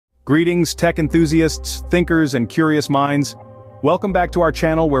Greetings, tech enthusiasts, thinkers, and curious minds. Welcome back to our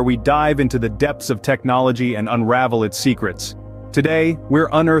channel where we dive into the depths of technology and unravel its secrets. Today, we're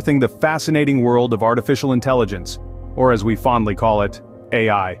unearthing the fascinating world of artificial intelligence, or as we fondly call it,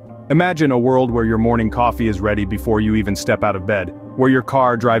 AI. Imagine a world where your morning coffee is ready before you even step out of bed, where your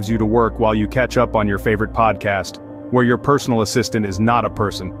car drives you to work while you catch up on your favorite podcast, where your personal assistant is not a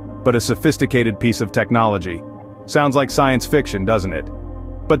person, but a sophisticated piece of technology. Sounds like science fiction, doesn't it?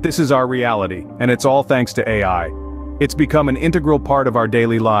 But this is our reality, and it's all thanks to AI. It's become an integral part of our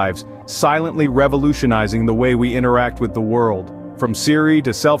daily lives, silently revolutionizing the way we interact with the world. From Siri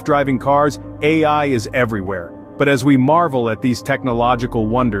to self-driving cars, AI is everywhere. But as we marvel at these technological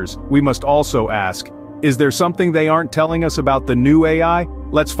wonders, we must also ask, is there something they aren't telling us about the new AI?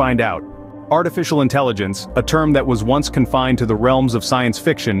 Let's find out. Artificial intelligence, a term that was once confined to the realms of science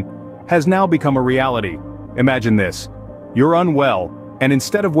fiction, has now become a reality. Imagine this. You're unwell, and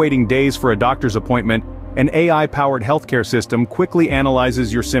instead of waiting days for a doctor's appointment, an AI-powered healthcare system quickly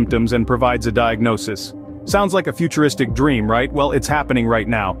analyzes your symptoms and provides a diagnosis. Sounds like a futuristic dream, right? Well, it's happening right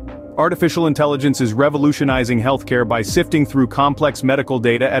now. Artificial intelligence is revolutionizing healthcare by sifting through complex medical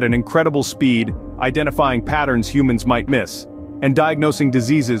data at an incredible speed, identifying patterns humans might miss, and diagnosing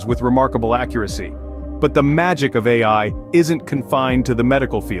diseases with remarkable accuracy. But the magic of AI isn't confined to the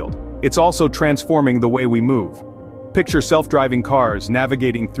medical field. It's also transforming the way we move. Picture self-driving cars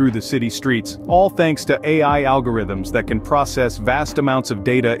navigating through the city streets, all thanks to AI algorithms that can process vast amounts of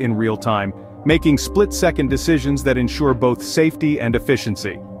data in real time, making split-second decisions that ensure both safety and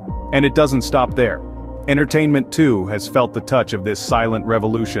efficiency. And it doesn't stop there. Entertainment too has felt the touch of this silent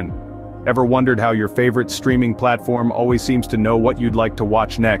revolution. Ever wondered how your favorite streaming platform always seems to know what you'd like to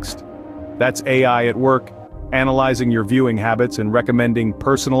watch next? That's AI at work, analyzing your viewing habits and recommending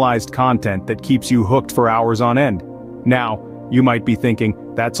personalized content that keeps you hooked for hours on end. Now, you might be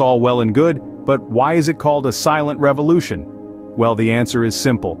thinking, that's all well and good, but why is it called a silent revolution? Well, the answer is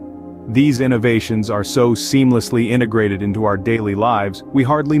simple. These innovations are so seamlessly integrated into our daily lives, we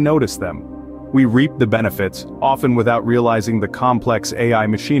hardly notice them. We reap the benefits, often without realizing the complex AI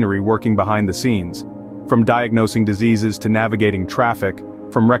machinery working behind the scenes. From diagnosing diseases to navigating traffic,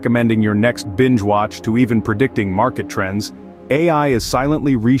 from recommending your next binge watch to even predicting market trends, AI is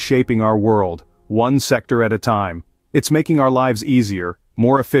silently reshaping our world, one sector at a time. It's making our lives easier,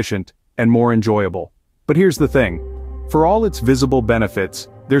 more efficient, and more enjoyable. But here's the thing. For all its visible benefits,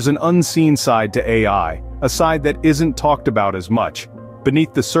 there's an unseen side to AI, a side that isn't talked about as much.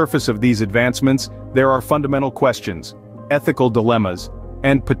 Beneath the surface of these advancements, there are fundamental questions, ethical dilemmas,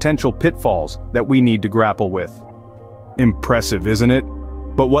 and potential pitfalls that we need to grapple with. Impressive, isn't it?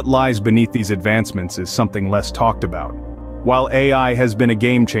 But what lies beneath these advancements is something less talked about. While AI has been a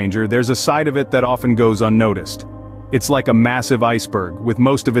game changer, there's a side of it that often goes unnoticed. It's like a massive iceberg, with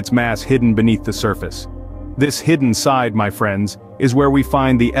most of its mass hidden beneath the surface. This hidden side, my friends, is where we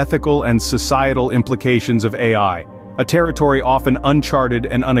find the ethical and societal implications of AI, a territory often uncharted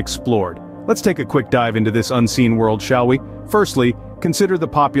and unexplored. Let's take a quick dive into this unseen world, shall we? Firstly, consider the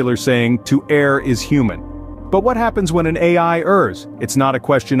popular saying, "To err is human." But what happens when an AI errs? It's not a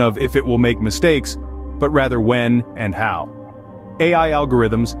question of if it will make mistakes, but rather when and how. AI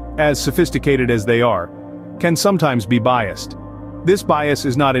algorithms, as sophisticated as they are, can sometimes be biased. This bias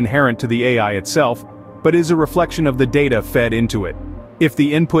is not inherent to the AI itself, but is a reflection of the data fed into it. If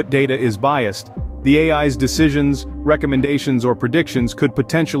the input data is biased, the AI's decisions, recommendations, or predictions could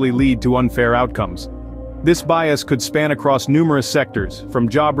potentially lead to unfair outcomes. This bias could span across numerous sectors, from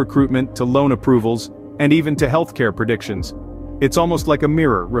job recruitment to loan approvals, and even to healthcare predictions. It's almost like a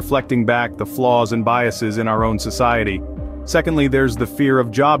mirror reflecting back the flaws and biases in our own society. Secondly, there's the fear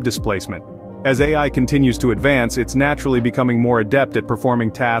of job displacement. As AI continues to advance, it's naturally becoming more adept at performing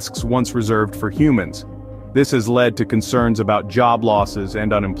tasks once reserved for humans. This has led to concerns about job losses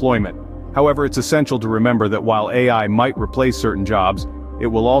and unemployment. However, it's essential to remember that while AI might replace certain jobs, it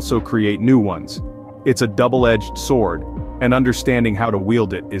will also create new ones. It's a double-edged sword, and understanding how to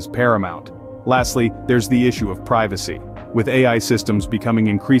wield it is paramount. Lastly, there's the issue of privacy. With AI systems becoming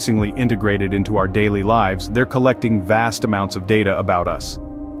increasingly integrated into our daily lives, they're collecting vast amounts of data about us.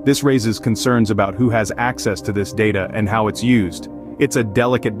 This raises concerns about who has access to this data and how it's used. It's a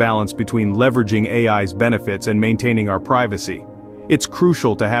delicate balance between leveraging AI's benefits and maintaining our privacy. It's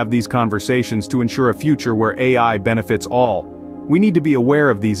crucial to have these conversations to ensure a future where AI benefits all. We need to be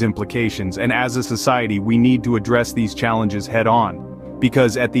aware of these implications, and as a society we need to address these challenges head-on.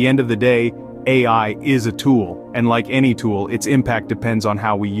 Because at the end of the day, AI is a tool, and like any tool, its impact depends on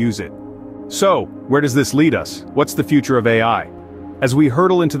how we use it. So, where does this lead us? What's the future of AI? As we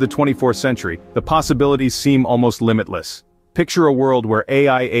hurtle into the 24th century, the possibilities seem almost limitless. Picture a world where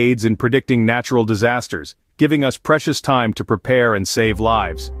AI aids in predicting natural disasters, giving us precious time to prepare and save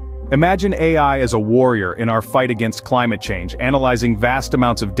lives. Imagine AI as a warrior in our fight against climate change, analyzing vast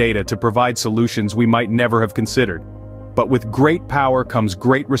amounts of data to provide solutions we might never have considered. But with great power comes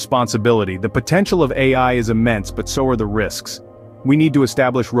great responsibility. The potential of AI is immense, but so are the risks. We need to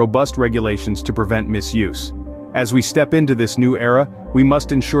establish robust regulations to prevent misuse. As we step into this new era, we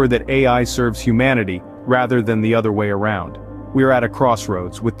must ensure that AI serves humanity, rather than the other way around. We are at a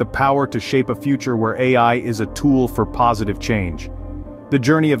crossroads, with the power to shape a future where AI is a tool for positive change. The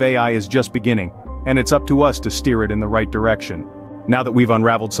journey of AI is just beginning, and it's up to us to steer it in the right direction. Now that we've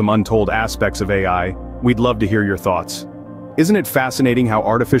unraveled some untold aspects of AI, we'd love to hear your thoughts. Isn't it fascinating how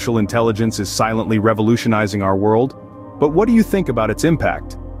artificial intelligence is silently revolutionizing our world? But what do you think about its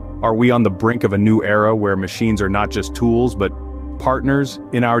impact? Are we on the brink of a new era where machines are not just tools but partners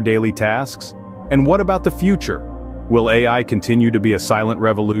in our daily tasks? And what about the future? Will AI continue to be a silent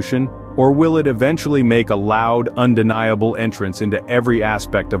revolution, or will it eventually make a loud, undeniable entrance into every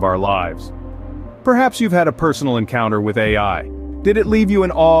aspect of our lives? Perhaps you've had a personal encounter with AI. Did it leave you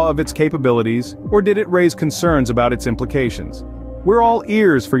in awe of its capabilities, or did it raise concerns about its implications? We're all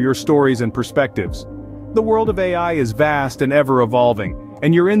ears for your stories and perspectives. The world of AI is vast and ever-evolving,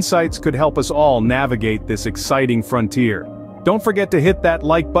 and your insights could help us all navigate this exciting frontier. Don't forget to hit that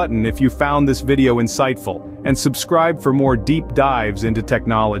like button if you found this video insightful, and subscribe for more deep dives into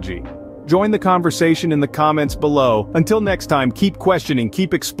technology. Join the conversation in the comments below. Until next time, keep questioning,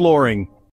 keep exploring,